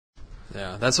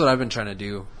Yeah, that's what I've been trying to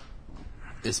do,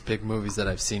 is pick movies that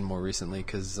I've seen more recently,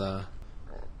 because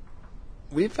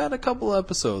we've had a couple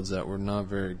episodes that were not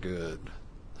very good.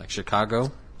 Like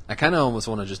Chicago. I kind of almost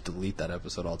want to just delete that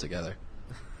episode altogether.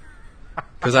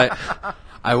 Because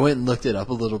I went and looked it up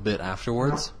a little bit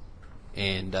afterwards,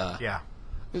 and Yeah.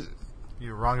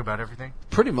 You're wrong about everything?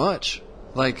 pretty much.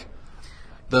 Like,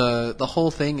 the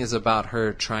whole thing is about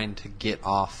her trying to get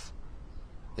off.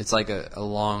 It's like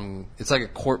it's like a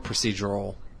court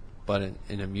procedural, but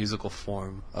in a musical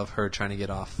form of her trying to get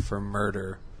off for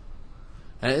murder.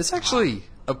 And it's actually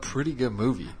a pretty good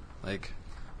movie. Like,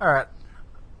 All right.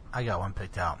 I got one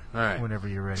picked out. All right. Whenever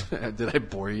you're ready. did I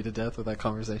bore you to death with that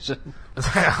conversation?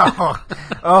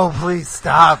 oh, please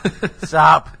stop.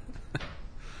 Stop.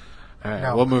 All right,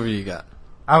 No. what movie you got?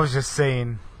 I was just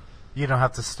saying, you don't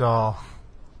have to stall.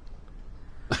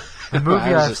 The movie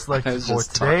I was I've just- selected I was for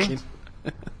just today. talking.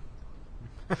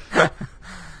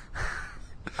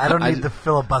 I don't I need ju- the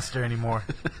filibuster anymore.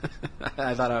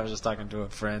 I thought I was just talking to a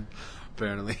friend,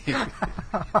 apparently. Taylor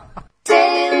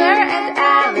and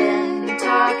Alan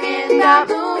talking about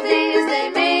movies. They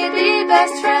may be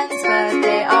best friends, but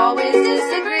they always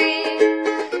disagree.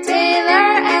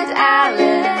 Taylor and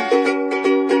Alan,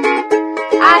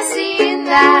 I seen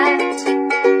that.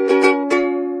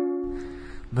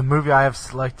 The movie I have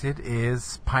selected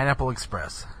is Pineapple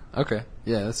Express. Okay,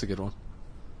 yeah, that's a good one.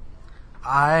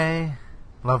 I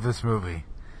love this movie.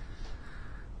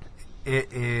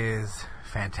 It is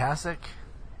fantastic,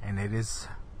 and it is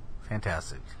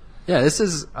fantastic. Yeah,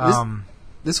 this Um,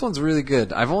 this one's really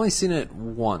good. I've only seen it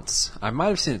once. I might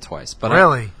have seen it twice, but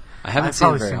really, I haven't I've seen it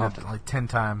probably very seen often. it like 10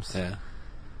 times. Yeah,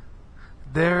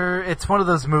 It's one of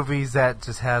those movies that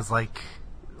just has like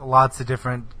lots of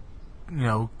different,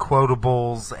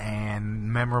 quotables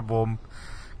and memorable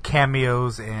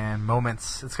cameos and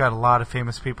moments. It's got a lot of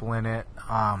famous people in it.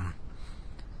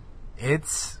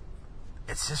 It's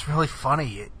just really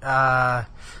funny.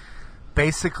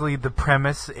 Basically, the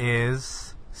premise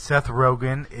is Seth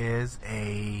Rogen is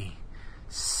a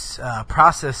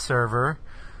process server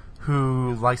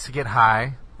who likes to get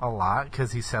high a lot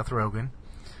because he's Seth Rogen.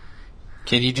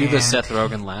 can you do the And Seth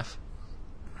Rogen laugh?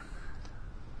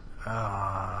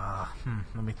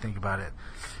 Let me think about it.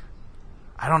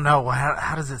 I don't know.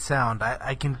 How does it sound?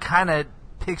 I can kind of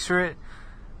picture it,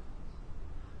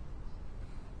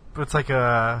 but it's like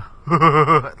a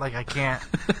like I can't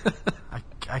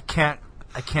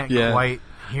Yeah. quite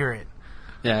hear it.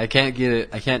 Yeah, I can't get it.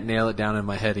 I can't nail it down in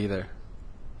my head either.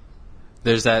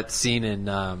 There's that scene in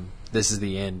This Is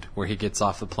the End where he gets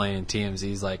off the plane and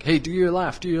TMZ's like, "Hey, do your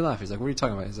laugh, do your laugh." He's like, "What are you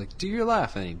talking about?" He's like, "Do your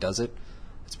laugh," and he does it.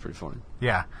 It's pretty funny.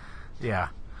 Yeah. He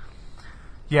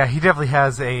definitely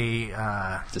has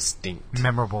a Distinct.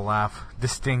 memorable laugh,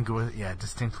 distinct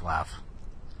laugh.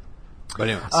 But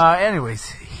anyways, Anyways,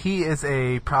 he is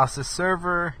a process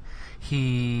server.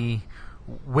 He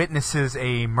witnesses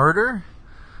a murder,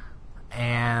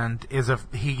 and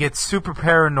he gets super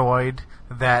paranoid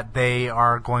that they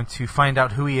are going to find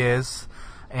out who he is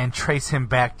and trace him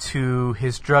back to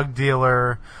his drug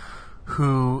dealer.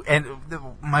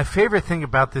 My favorite thing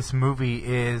about this movie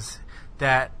is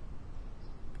that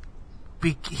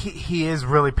he is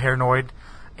really paranoid,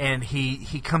 and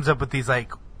he comes up with these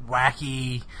like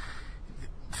wacky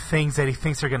things that he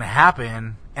thinks are going to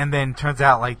happen, and then turns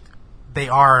out like they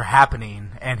are happening,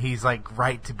 and he's like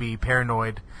right to be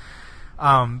paranoid.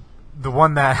 The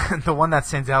one that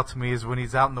stands out to me is when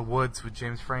he's out in the woods with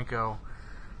James Franco,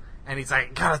 and he's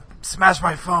like, "Gotta smash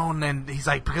my phone," and he's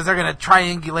like, "Because they're gonna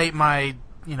triangulate my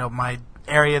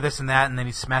area, this and that," and then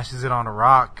he smashes it on a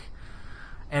rock.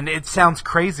 And it sounds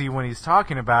crazy when he's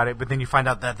talking about it, but then you find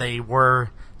out that they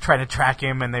were trying to track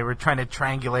him and they were trying to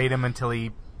triangulate him until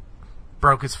he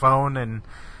broke his phone, and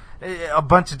a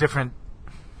bunch of different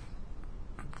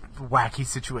wacky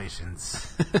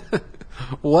situations.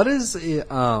 what is the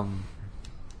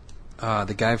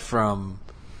guy from?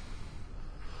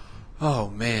 Oh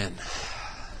man,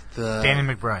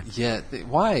 Danny McBride. Yeah,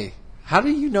 why? How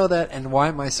do you know that, and why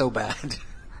am I so bad?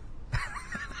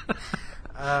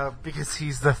 Because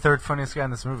he's the third funniest guy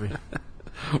in this movie.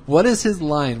 What is his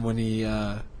line when he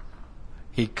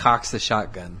cocks the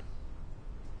shotgun?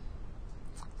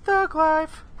 Thug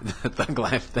life. Thug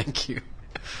life. Thank you,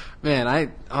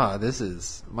 man.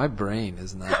 My brain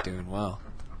is not doing well.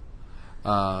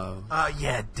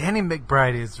 Yeah, Danny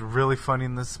McBride is really funny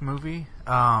in this movie.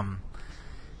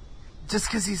 Just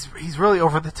because he's really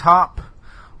over the top,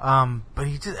 but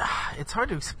it's hard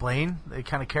to explain the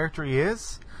kind of character he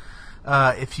is.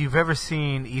 If you've ever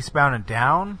seen Eastbound and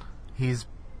Down, he's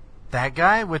that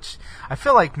guy, which I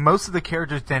feel like most of the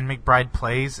characters Dan McBride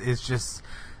plays is just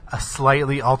a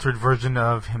slightly altered version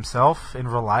of himself in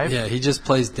real life. Yeah, he just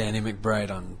plays Danny McBride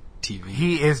on TV.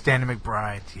 He is Danny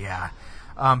McBride, yeah.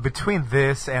 Between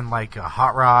this and like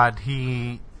Hot Rod,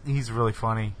 he's really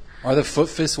funny. Are the Foot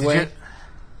Fist Did Way? you-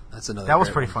 That's another. That was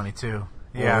great pretty one. funny too.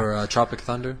 Yeah. Or Tropic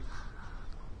Thunder.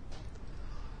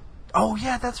 Oh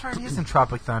yeah, that's right. He is in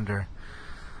Tropic Thunder.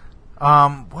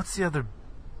 What's the other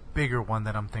bigger one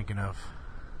that I'm thinking of?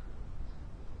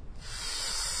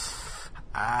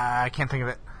 I can't think of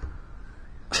it,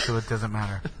 so it doesn't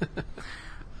matter.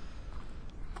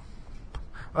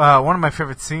 One of my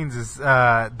favorite scenes is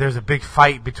there's a big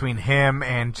fight between him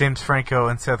and James Franco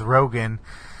and Seth Rogen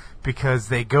because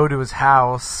they go to his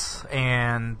house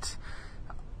and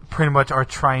pretty much are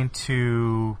trying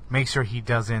to make sure he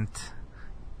doesn't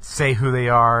say who they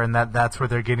are and that's where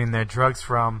they're getting their drugs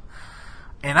from.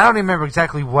 And I don't even remember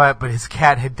exactly what, but his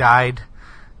cat had died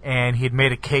and he had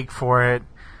made a cake for it,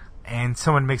 and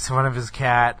someone makes fun of his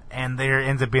cat, and there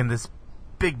ends up being this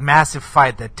big massive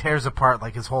fight that tears apart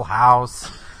like his whole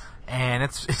house, and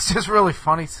it's just a really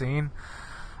funny scene.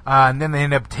 And then they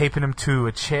end up taping him to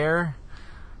a chair,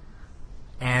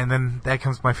 and then that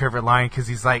comes my favorite line because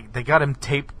he's like, they got him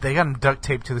duct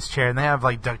taped to this chair, and they have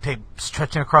like duct tape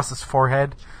stretching across his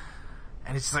forehead,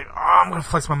 and he's just like, oh, I'm gonna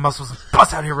flex my muscles and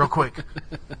bust out here real quick.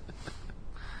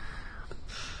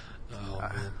 Oh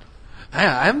man,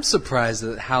 I'm surprised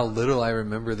at how little I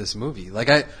remember this movie. Like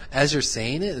as you're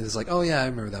saying it, it's like, oh yeah, I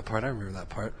remember that part. I remember that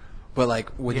part. But like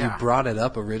when you Yeah. brought it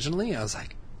up originally, I was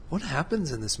like, what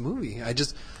happens in this movie?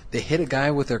 They hit a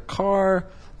guy with their car.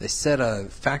 They set a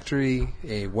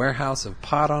warehouse of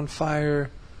pot on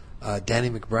fire. Danny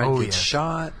McBride gets yes.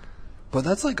 shot. But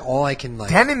that's like all I can like.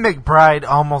 Danny McBride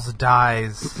almost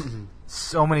dies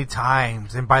so many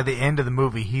times, and by the end of the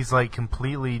movie, he's like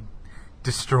completely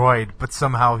destroyed, but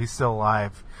somehow he's still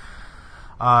alive.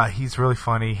 He's really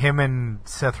funny. Him and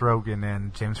Seth Rogen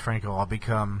and James Franco all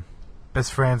become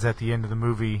best friends at the end of the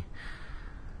movie.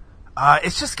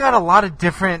 It's just got a lot of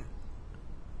different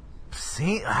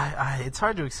scenes. It's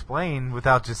hard to explain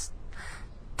without just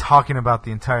talking about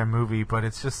the entire movie, but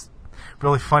it's just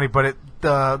really funny. But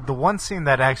the one scene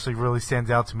that actually really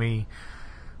stands out to me,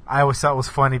 I always thought was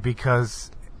funny because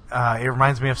it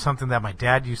reminds me of something that my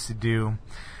dad used to do.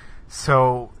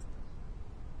 So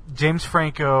James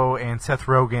Franco and Seth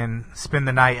Rogen spend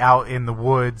the night out in the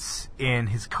woods in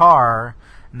his car,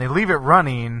 and they leave it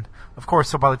running, of course,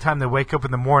 so by the time they wake up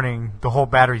in the morning, the whole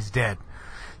battery's dead.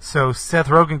 So Seth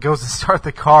Rogen goes to start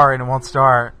the car, and it won't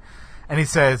start. And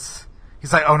he's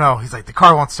like, oh no, the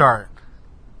car won't start.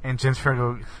 And James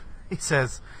Franco, he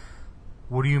says,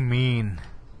 what do you mean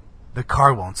the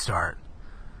car won't start?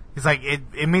 He's like,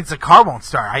 it means the car won't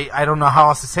start. I don't know how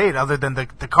else to say it other than the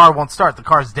car won't start. The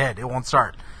car's dead. It won't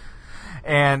start.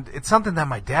 And it's something that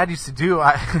my dad used to do.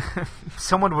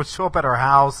 Someone would show up at our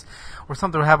house or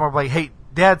something would happen. I'd be like, hey,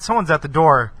 Dad, someone's at the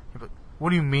door. He'd be like,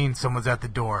 what do you mean someone's at the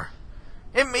door?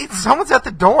 It means someone's at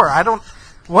the door.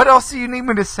 What else do you need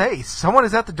me to say? Someone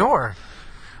is at the door.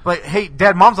 Like, hey,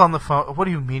 Dad, Mom's on the phone. What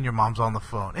do you mean your mom's on the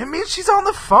phone? It means she's on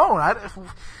the phone.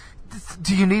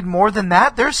 Do you need more than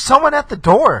that? There's someone at the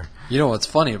door. You know what's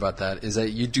funny about that is that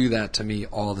you do that to me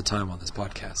all the time on this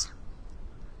podcast.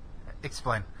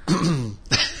 Explain.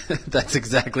 That's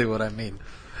exactly what I mean.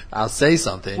 I'll say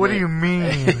something. What do you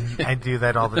mean? I do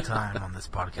that all the time on this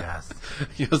podcast.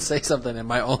 You'll say something, and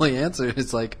my only answer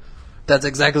is like, that's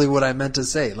exactly what I meant to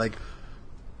say. Like,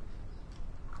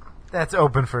 That's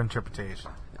open for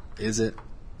interpretation. is it?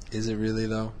 Is it really,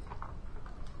 though?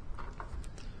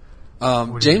 What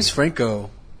do you James mean? Franco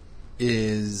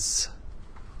is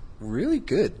really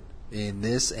good in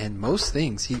this and most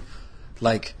things.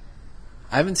 I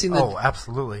haven't seen Oh,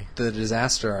 absolutely. the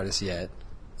Disaster Artist yet,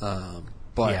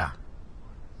 but Yeah.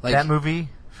 like That movie,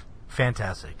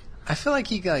 fantastic. I feel like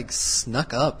he like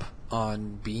snuck up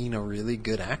on being a really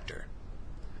good actor.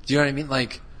 Do you know what I mean?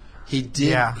 Like he did.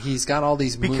 Yeah. He's got all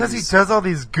these Because movies. he does all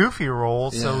these goofy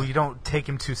roles, so Yeah. you don't take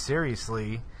him too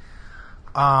seriously.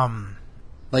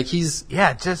 Like he's a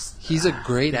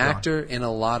great Keep going. actor in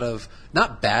a lot of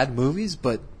not bad movies,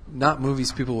 but not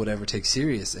movies people would ever take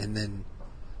serious. And then,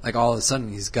 like all of a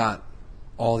sudden, he's got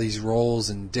all these roles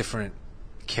and different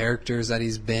characters that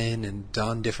he's been and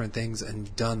done different things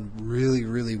and done really,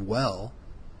 really well.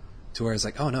 To where it's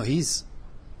like, oh no, he's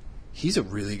a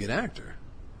really good actor.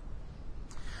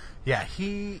 Yeah,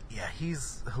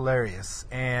 he's hilarious.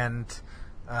 And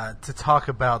to talk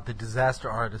about The Disaster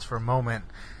Artist for a moment,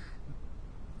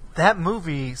 that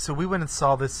movie, so we went and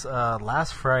saw this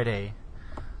last Friday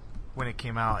when it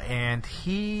came out, and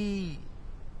he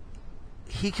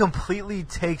completely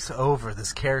takes over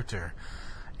this character.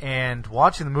 And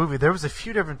watching the movie, there was a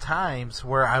few different times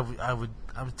where I would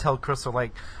tell Crystal,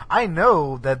 like, I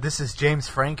know that this is James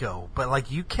Franco, but, like,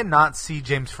 you cannot see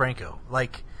James Franco.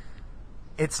 Like,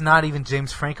 it's not even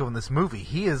James Franco in this movie.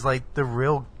 He is, like, the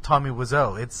real Tommy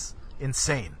Wiseau. It's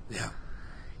insane. Yeah.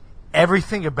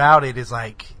 Everything about it is,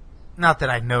 like, not that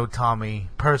I know Tommy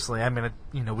personally. I mean,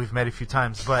 you know, we've met a few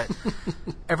times, but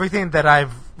everything that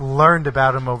I've learned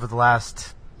about him over the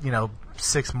last,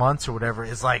 6 months or whatever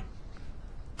is, like,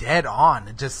 dead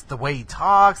on. Just the way he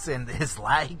talks and his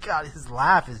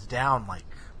laugh is down, like,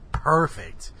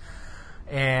 perfect.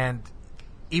 And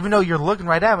even though you're looking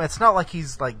right at him, it's not like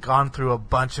he's, like, gone through a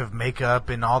bunch of makeup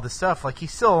and all this stuff. Like, he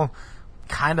still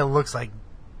kind of looks like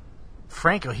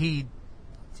Franco. He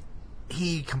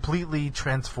completely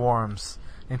transforms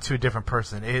into a different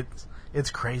person. It's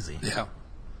crazy. Yeah.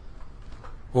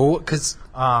 Well, because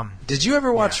did you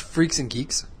ever watch Freaks and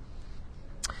Geeks?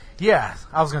 Yeah,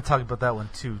 I was going to talk about that one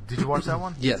too. Did you watch that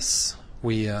one? Yes,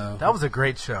 we. That was a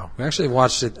great show. We actually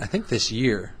watched it. I think this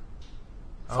year.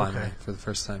 Finally, for the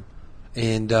first time,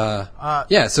 and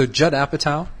so Judd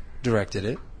Apatow directed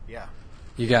it. Yeah.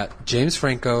 You got James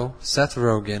Franco, Seth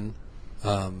Rogen,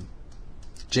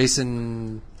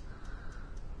 Jason.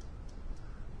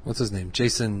 What's his name?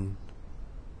 Jason.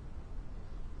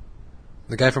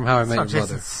 The guy from How I Met Your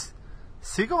Jason Mother.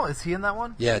 Segel? Is he in that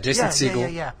one? Yeah, Jason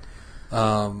Segel. Yeah.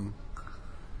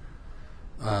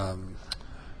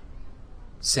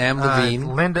 Sam Levine.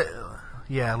 Linda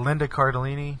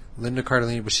Cardellini. Linda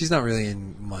Cardellini, but she's not really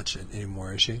in much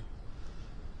anymore, is she?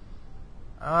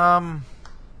 No,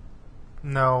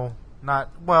 not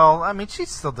well. I mean, she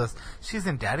still does. She's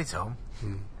in Daddy's Home,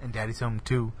 and Daddy's Home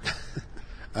 2.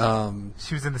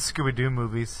 She was in the Scooby Doo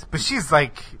movies, but she's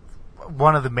like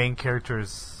one of the main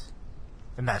characters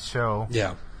in that show.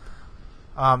 Yeah.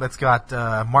 It's got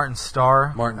Martin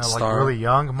Starr. Martin Starr. Like really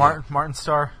young. Martin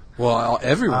Starr. Well,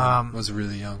 everyone was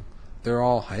really young. They're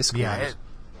all high schoolers. Yeah,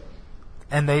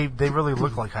 and they really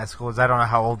look like high schoolers. I don't know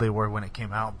how old they were when it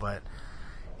came out, but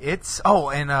it's... Oh,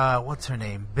 and what's her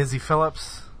name? Busy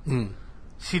Phillips.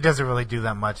 She doesn't really do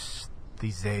that much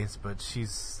these days, but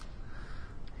she's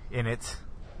in it.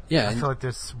 Yeah. I feel like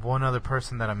there's one other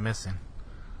person that I'm missing.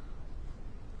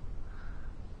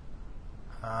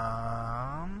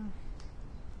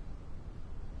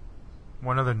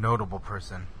 One other notable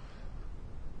person.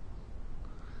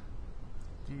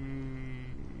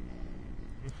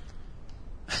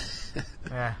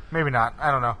 Yeah, maybe not.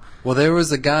 I don't know. Well, there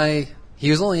was a guy. He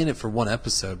was only in it for one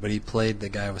episode, but he played the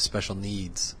guy with special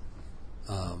needs,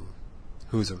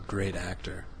 who's a great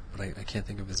actor. But I can't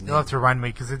think of his name. You'll have to remind me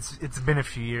because it's been a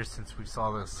few years since we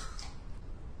saw this.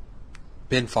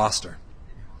 Ben Foster.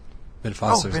 Ben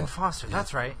Foster. Yeah.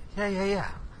 That's right.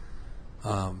 Yeah.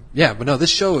 But no,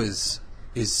 this show is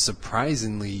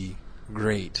surprisingly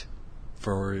great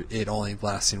for it only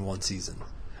lasting one season.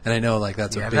 And I know, like,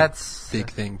 that's a big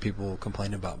thing people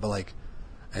complain about. But, like,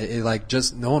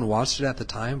 just no one watched it at the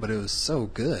time, but it was so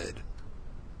good.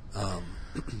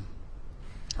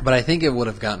 But I think it would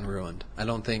have gotten ruined. I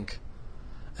think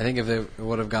if it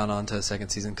would have gone on to a second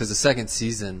season, because the second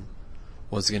season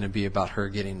was going to be about her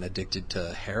getting addicted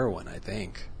to heroin, I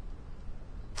think.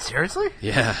 Seriously?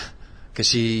 Yeah. Because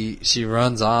she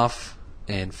runs off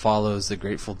and follows the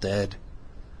Grateful Dead.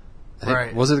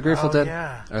 Right. Was it the Grateful Dead?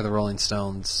 Yeah. Or the Rolling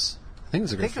Stones? I think it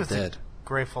was the Grateful Dead.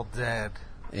 Grateful Dead.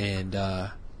 And,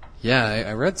 I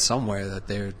read somewhere that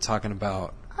they were talking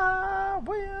about... I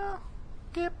will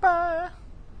get by.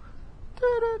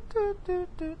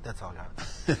 That's all I got.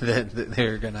 that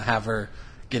they're going to have her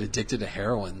get addicted to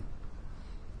heroin.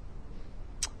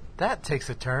 That takes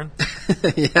a turn.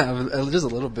 Yeah, just a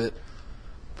little bit.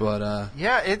 But,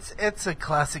 yeah, it's a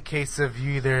classic case of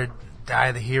you either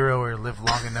die the hero or live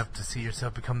long enough to see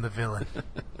yourself become the villain.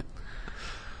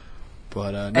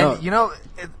 But, no. And,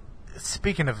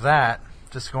 speaking of that,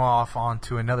 just going off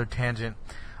onto another tangent,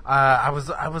 I was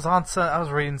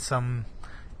reading something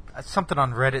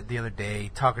on Reddit the other day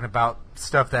talking about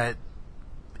stuff that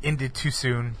ended too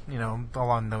soon,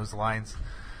 along those lines.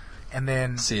 And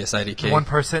then CSIDK. One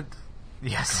person,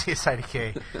 yes,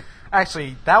 CSIDK.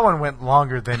 Actually, that one went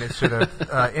longer than it should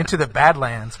have. Into the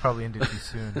Badlands probably ended too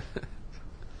soon.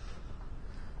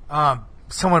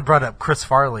 Someone brought up Chris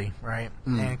Farley, right?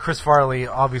 And Chris Farley,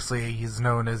 obviously, he's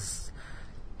known as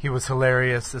he was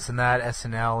hilarious, this and that,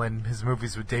 SNL, and his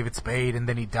movies with David Spade, and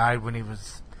then he died when he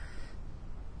was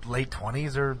late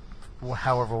 20s or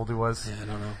however old he was. Yeah, I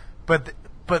don't know.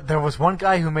 But there was one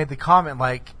guy who made the comment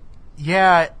like,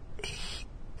 yeah,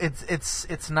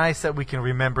 it's nice that we can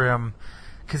remember him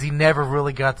because he never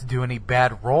really got to do any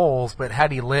bad roles, but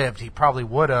had he lived, he probably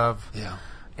would have. Yeah.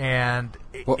 And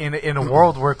Well- in a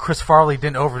world where Chris Farley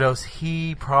didn't overdose,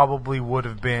 he probably would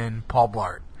have been Paul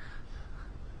Blart.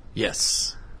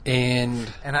 Yes.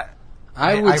 And And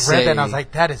I would I read say, that and I was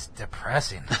like, that is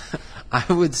depressing.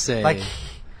 I would say Like,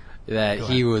 that Go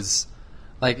he ahead. was,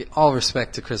 like, all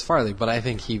respect to Chris Farley, but I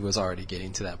think he was already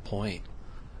getting to that point.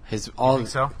 think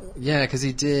so? Yeah, because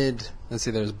he did. Let's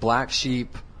see. There was Black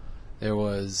Sheep. There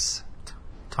was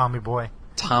Tommy Boy.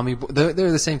 Tommy. They're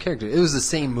the same character. It was the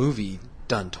same movie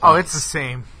done twice. Oh, it's the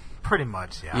same. Pretty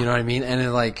much, yeah. You know what I mean? And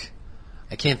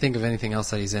I can't think of anything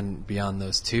else that he's in beyond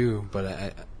those two.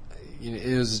 But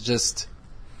it was just,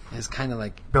 it's kind of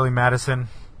like, Billy Madison.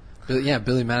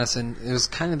 Billy Madison. It was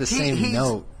kind of the same he's-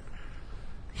 note.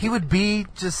 He would be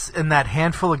just in that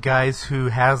handful of guys who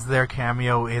has their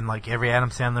cameo in like every Adam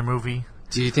Sandler movie.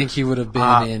 Do you think he would have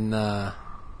been in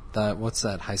that? What's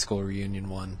that high school reunion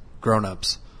one? Grown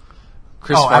Ups.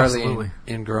 Chris Oh, Farley absolutely.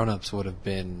 in Grown Ups would have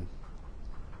been.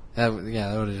 That would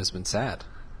have just been sad.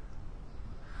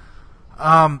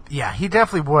 Yeah, he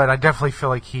definitely would. I definitely feel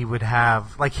like he would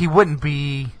have, like, he wouldn't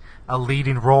be a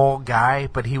leading role guy,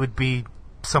 but he would be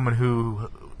someone who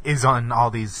is on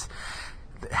all these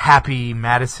Happy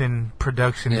Madison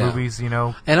production Yeah. movies, you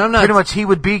know. And I'm not. Pretty much he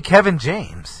would be Kevin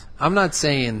James. I'm not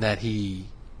saying that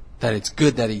it's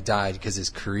good that he died because his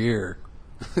career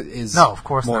is No, of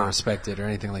course more not. respected or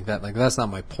anything like that. Like, that's not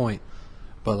my point.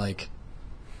 But like,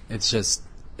 it's just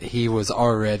he was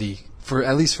already, for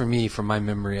at least for me, from my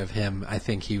memory of him, I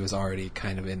think he was already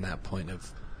kind of in that point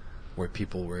of where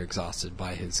people were exhausted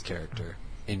by his character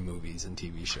in movies and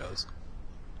TV shows.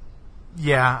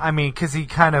 Yeah, I mean, because he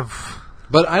kind of,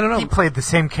 But I don't he know. played the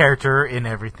same character in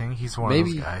everything. He's one of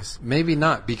those guys. Maybe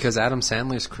not, because Adam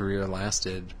Sandler's career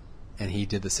lasted, and he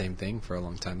did the same thing for a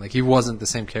long time. Like, he wasn't the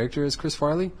same character as Chris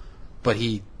Farley, but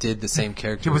he did the same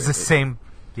character. He was the same,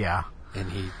 yeah. and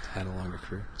he had a longer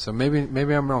career. So maybe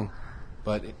I'm wrong,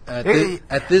 but at It-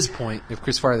 at this point, if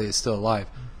Chris Farley is still alive,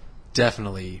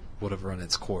 definitely would have run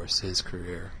its course. His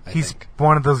career, I He's think.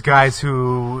 one of those guys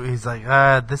who he's like,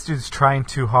 this dude's trying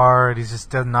too hard. He's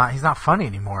not funny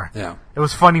anymore. Yeah. It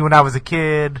was funny when I was a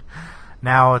kid.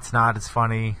 Now it's not as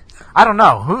funny. I don't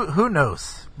know. Who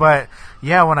knows? But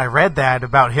yeah, when I read that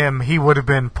about him, he would have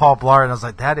been Paul Blart, and I was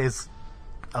like, that is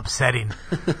upsetting.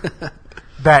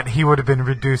 That he would have been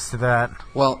reduced to that.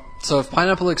 Well, so if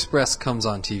Pineapple Express comes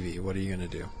on TV, what are you going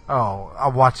to do? Oh,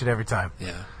 I'll watch it every time.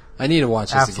 Yeah, I need to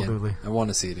watch this Absolutely. again. I want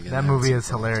to see it again. That I haven't movie seen is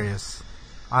it in a long time. hilarious.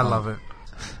 I love it.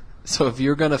 So if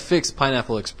you're going to fix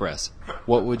Pineapple Express,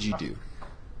 what would you do?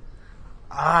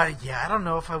 Yeah, I don't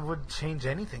know if I would change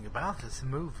anything about this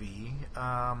movie.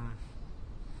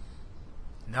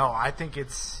 No, I think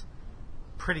it's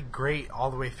pretty great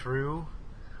all the way through.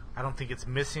 I don't think it's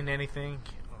missing anything.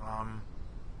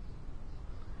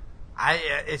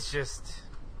 It's just,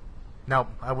 no,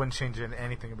 I wouldn't change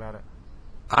anything about it.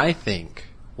 I think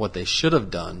what they should have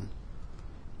done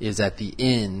is at the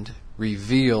end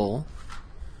reveal.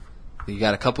 You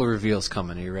got a couple of reveals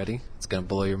coming. Are you ready? It's going to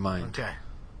blow your mind. Okay,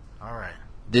 all right.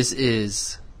 This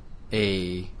is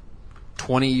a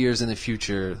 20 years in the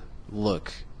future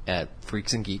look at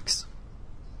Freaks and Geeks.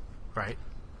 Right.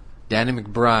 Danny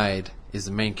McBride is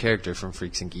the main character from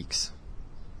Freaks and Geeks.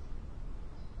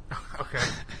 Okay.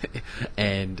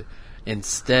 And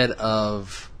instead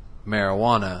of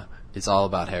marijuana, it's all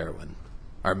about heroin.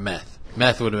 Or meth.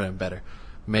 Meth would have been better.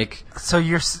 So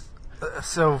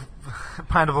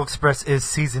Pineapple Express is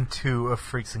season 2 of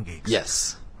Freaks and Geeks.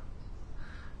 Yes.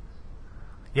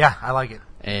 Yeah, I like it.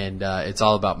 And it's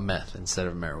all about meth instead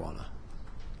of marijuana.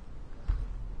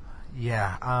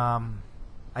 Yeah,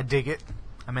 I dig it.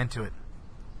 I'm into it.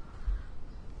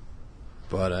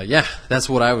 But yeah, that's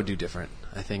what I would do different.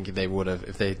 I think they would have,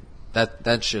 if they,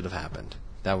 that should have happened.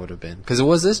 That would have been, because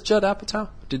was this Judd Apatow?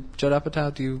 Did Judd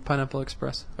Apatow do Pineapple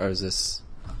Express, or is this?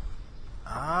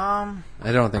 I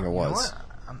don't think it You know was.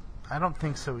 what? I don't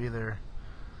think so either.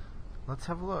 Let's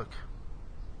have a look.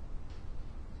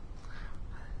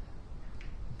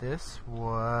 This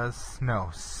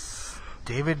was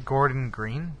David Gordon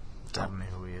Green. I don't know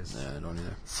who he is. Yeah, I don't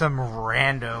either. Some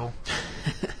rando.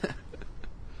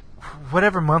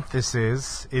 Whatever month this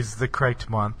is the correct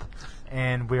month,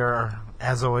 and we are,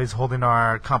 as always, holding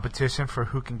our competition for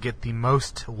who can get the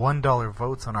most $1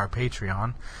 votes on our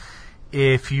Patreon.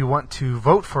 If you want to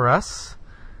vote for us,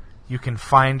 you can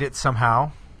find it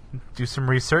somehow. Do some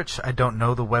research. I don't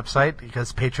know the website,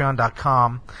 because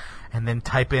patreon.com, and then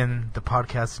type in the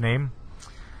podcast name.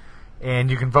 And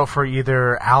you can vote for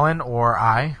either Alan or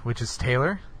I, which is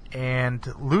Taylor. And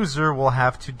loser will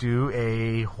have to do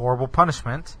a horrible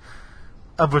punishment,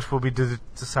 of which will be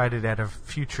decided at a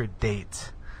future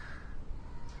date.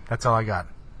 That's all I got.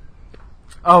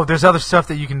 Oh, there's other stuff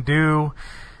that you can do.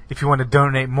 If you want to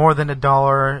donate more than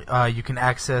 $1, you can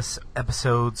access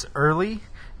episodes early,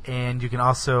 and you can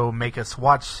also make us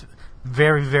watch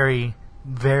very, very,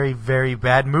 very, very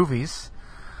bad movies,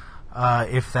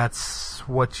 if that's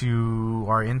what you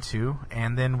are into,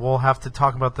 and then we'll have to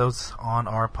talk about those on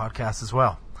our podcast as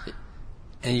well.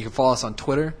 And you can follow us on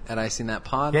Twitter at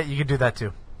IcingThatPod. Yeah, you can do that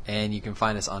too. And you can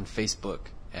find us on Facebook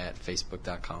at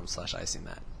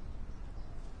facebook.com/IcingThat.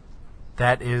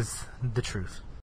 That is the truth.